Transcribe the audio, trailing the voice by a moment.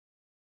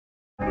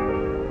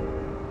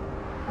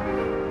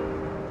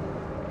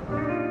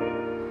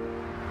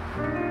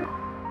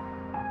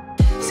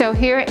So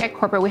here at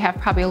corporate, we have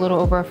probably a little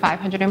over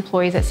 500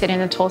 employees that sit in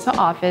the Tulsa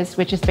office,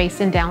 which is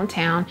based in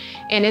downtown.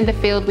 And in the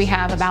field, we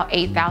have about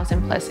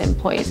 8,000 plus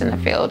employees in the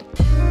field.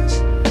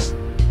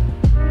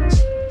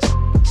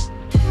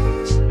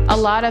 A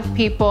lot of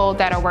people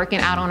that are working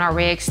out on our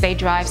rigs, they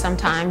drive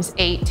sometimes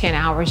 8-10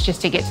 hours just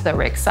to get to the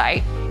rig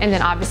site. And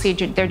then obviously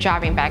they're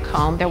driving back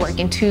home. They're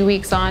working 2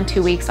 weeks on,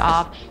 2 weeks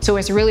off. So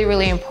it's really,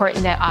 really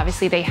important that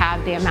obviously they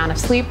have the amount of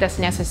sleep that's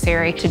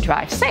necessary to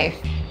drive safe.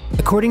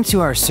 According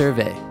to our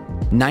survey,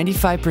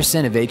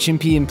 95% of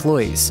H&P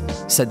employees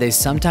said they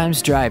sometimes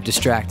drive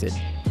distracted,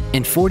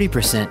 and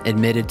 40%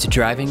 admitted to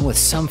driving with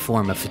some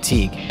form of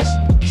fatigue.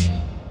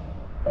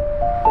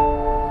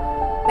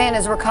 Man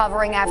is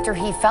recovering after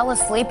he fell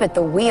asleep at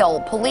the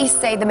wheel. Police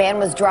say the man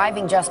was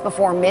driving just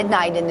before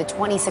midnight in the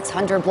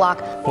 2600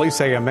 block. Police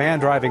say a man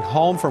driving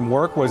home from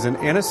work was an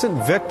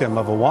innocent victim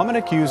of a woman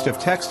accused of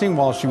texting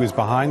while she was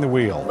behind the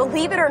wheel.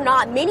 Believe it or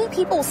not, many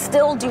people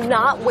still do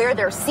not wear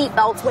their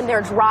seatbelts when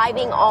they're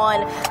driving on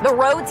the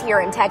roads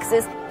here in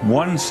Texas.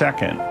 1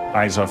 second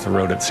eyes off the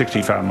road at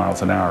 65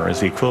 miles an hour is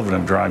the equivalent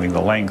of driving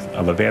the length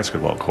of a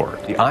basketball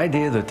court. The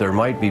idea that there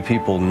might be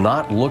people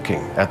not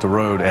looking at the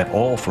road at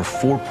all for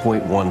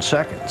 4.1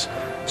 seconds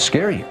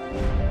scare you.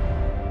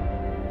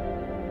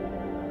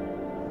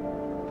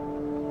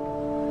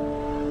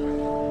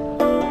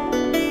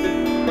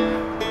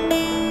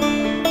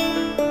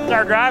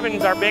 Our driving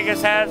is our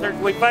biggest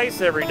hazard we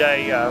face every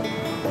day.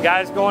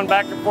 Guys going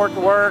back and forth to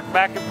work,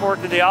 back and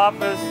forth to the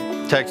office.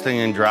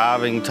 Texting and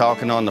driving,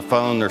 talking on the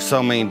phone, there's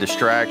so many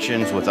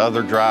distractions with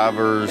other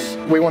drivers.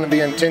 We want to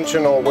be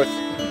intentional with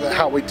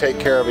how we take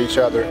care of each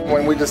other.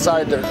 When we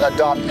decided to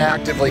adopt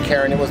actively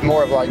caring, it was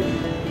more of like,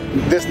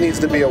 this needs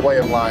to be a way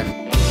of life.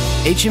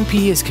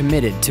 H&P is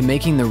committed to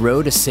making the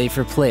road a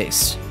safer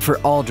place for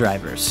all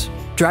drivers.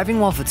 Driving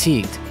while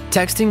fatigued,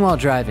 texting while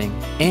driving,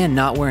 and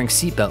not wearing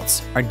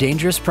seatbelts are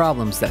dangerous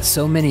problems that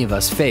so many of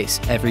us face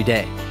every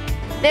day.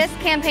 This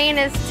campaign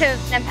is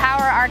to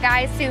empower our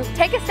guys to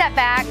take a step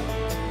back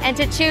and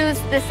to choose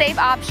the safe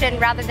option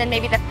rather than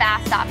maybe the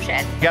fast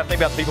option. You got to think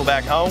about the people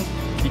back home.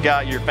 You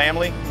got your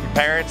family, your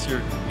parents,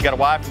 you got a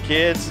wife and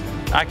kids.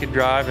 I could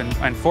drive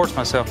and force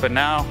myself, but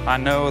now I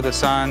know the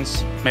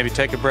signs, maybe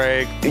take a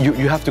break. You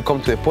have to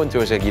come to the point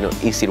where it's like,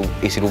 is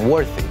it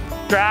worth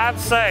it? Drive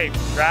safe,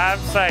 drive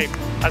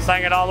safe. I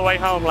sang it all the way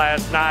home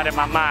last night in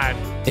my mind.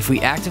 If we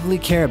actively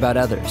care about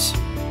others,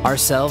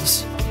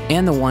 ourselves,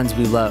 and the ones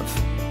we love,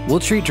 we'll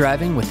treat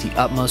driving with the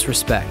utmost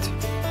respect.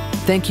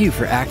 Thank you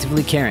for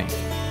actively caring,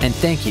 and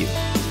thank you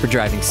for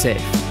driving safe.